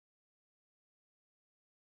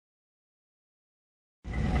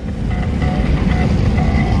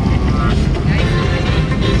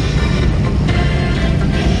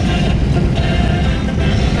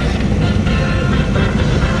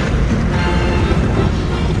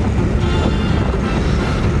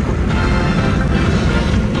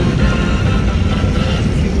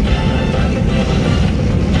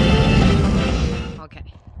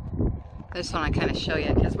just want to kind of show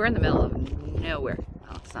you because we're in the middle of nowhere.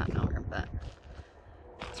 Well, it's not nowhere, but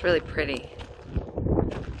it's really pretty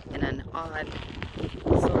in an odd,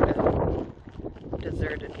 sort of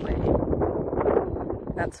deserted way.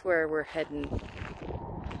 That's where we're heading,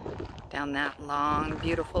 down that long,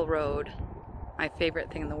 beautiful road. My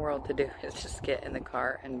favorite thing in the world to do is just get in the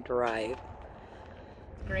car and drive.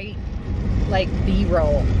 Great, like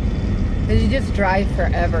B-roll. Because you just drive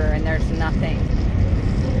forever and there's nothing.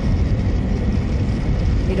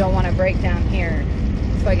 You don't want to break down here.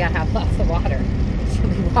 So I gotta have lots of water. She'll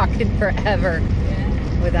be walking forever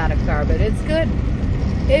without a car. But it's good.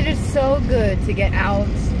 It is so good to get out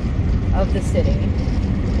of the city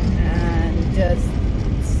and just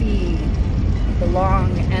see the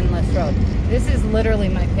long, endless road. This is literally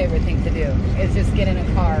my favorite thing to do, is just get in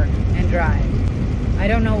a car and drive. I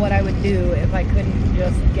don't know what I would do if I couldn't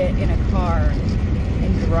just get in a car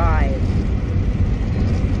and drive.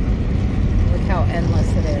 Look how endless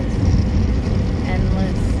it is.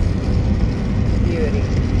 Endless beauty.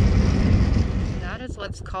 That is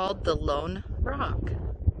what's called the Lone Rock.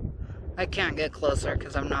 I can't get closer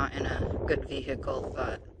because I'm not in a good vehicle,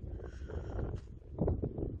 but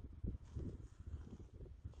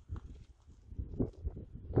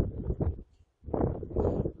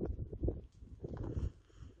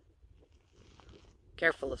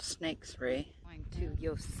careful of snakes, Ray. Going to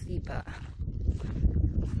Iosepa.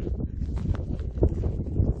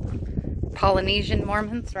 Polynesian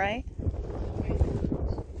Mormons, right?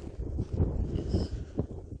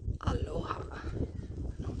 Aloha.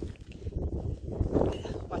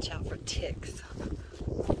 Watch out for ticks.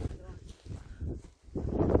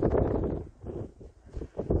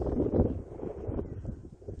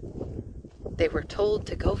 They were told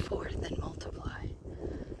to go forth and multiply.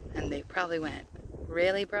 And they probably went,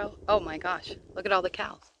 really, bro? Oh my gosh, look at all the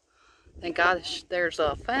cows. Thank God there's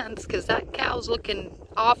a fence, because that cow's looking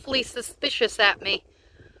awfully suspicious at me.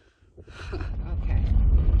 Okay.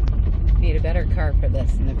 Need a better car for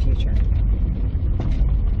this in the future.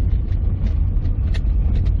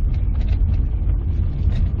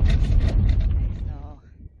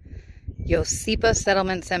 Iosepa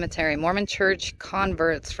Settlement Cemetery. Mormon church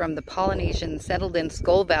converts from the Polynesian settled in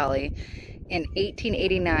Skull Valley in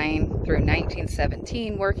 1889 through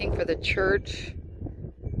 1917, working for the church-owned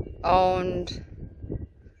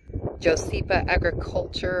Iosepa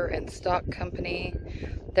Agriculture and Stock Company.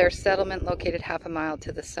 Their settlement, located half a mile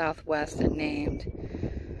to the southwest and named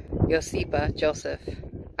Iosepa, Joseph,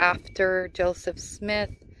 after Joseph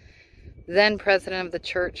Smith, then president of the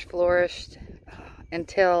church, flourished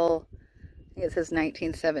until, I think it says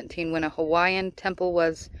 1917, when a Hawaiian temple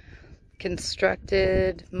was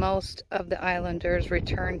constructed. Most of the islanders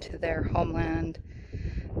returned to their homeland.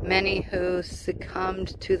 Many who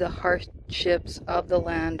succumbed to the hardships of the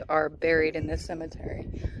land are buried in this cemetery.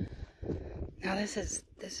 Now this is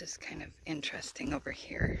kind of interesting over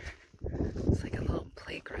here. It's like a little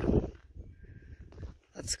playground.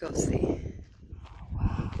 Let's go see. Oh,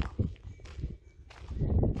 wow.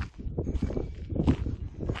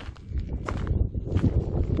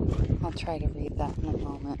 I'll try to read that in a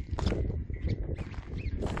moment.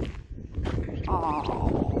 Oh.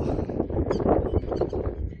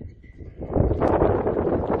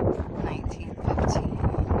 1915.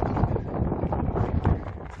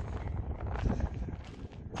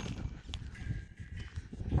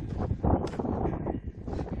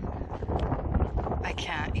 I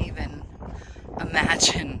can't even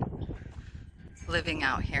imagine living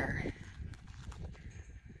out here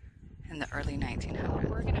in the early 1900s.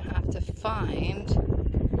 We're gonna have to find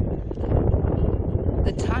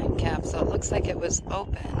the time capsule. It looks like it was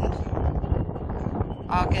opened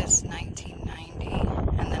August 1990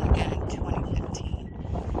 and then again in 2015.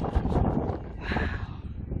 Wow.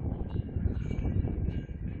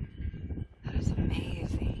 That is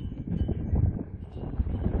amazing.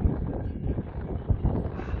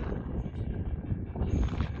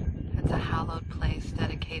 It's a hallowed place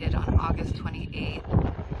dedicated on August 28th,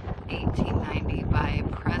 1890 by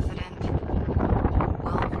President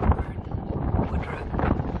Woodruff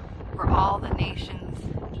for all the nations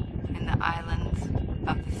in the islands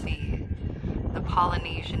of the sea, the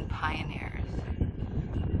Polynesian pioneers.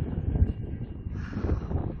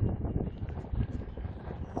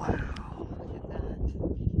 Wow, look at that.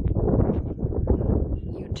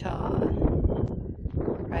 Utah,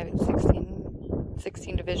 private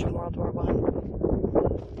 16 Division, World War I.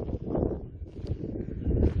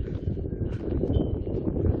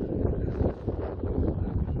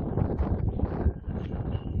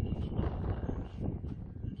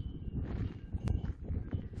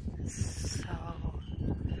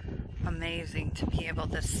 Amazing to be able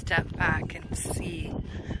to step back and see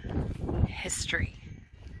history.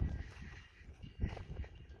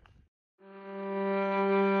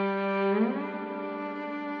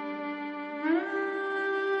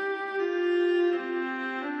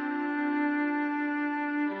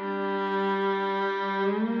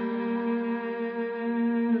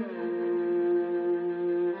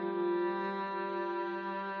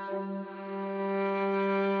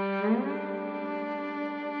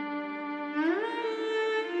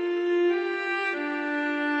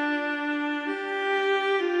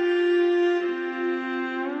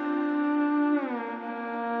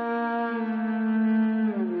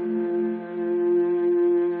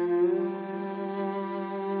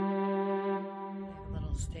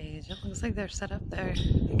 Stage. It looks like they're set up there.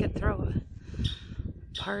 They could throw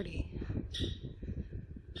a party.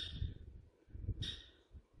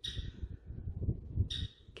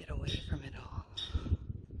 Get away from it all.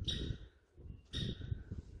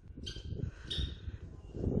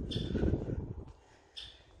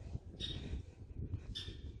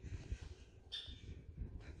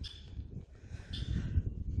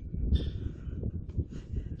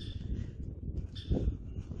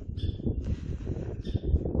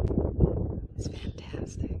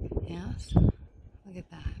 Yes, look at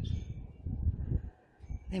that.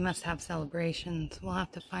 They must have celebrations. We'll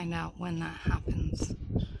have to find out when that happens.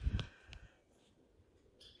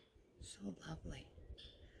 So lovely.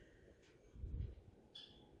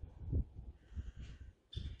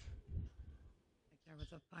 There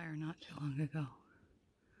was a fire not too long ago.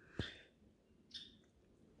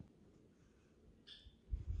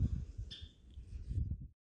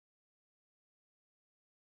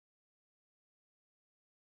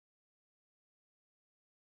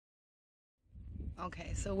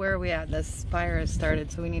 Okay, so where are we at? This fire has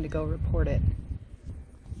started, so we need to go report it.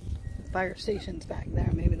 The fire station's back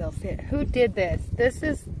there. Maybe they'll see it. Who did this? This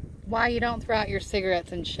is why you don't throw out your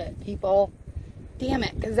cigarettes and shit, people. Damn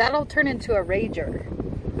it, because that'll turn into a rager.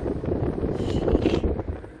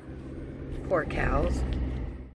 Poor cows.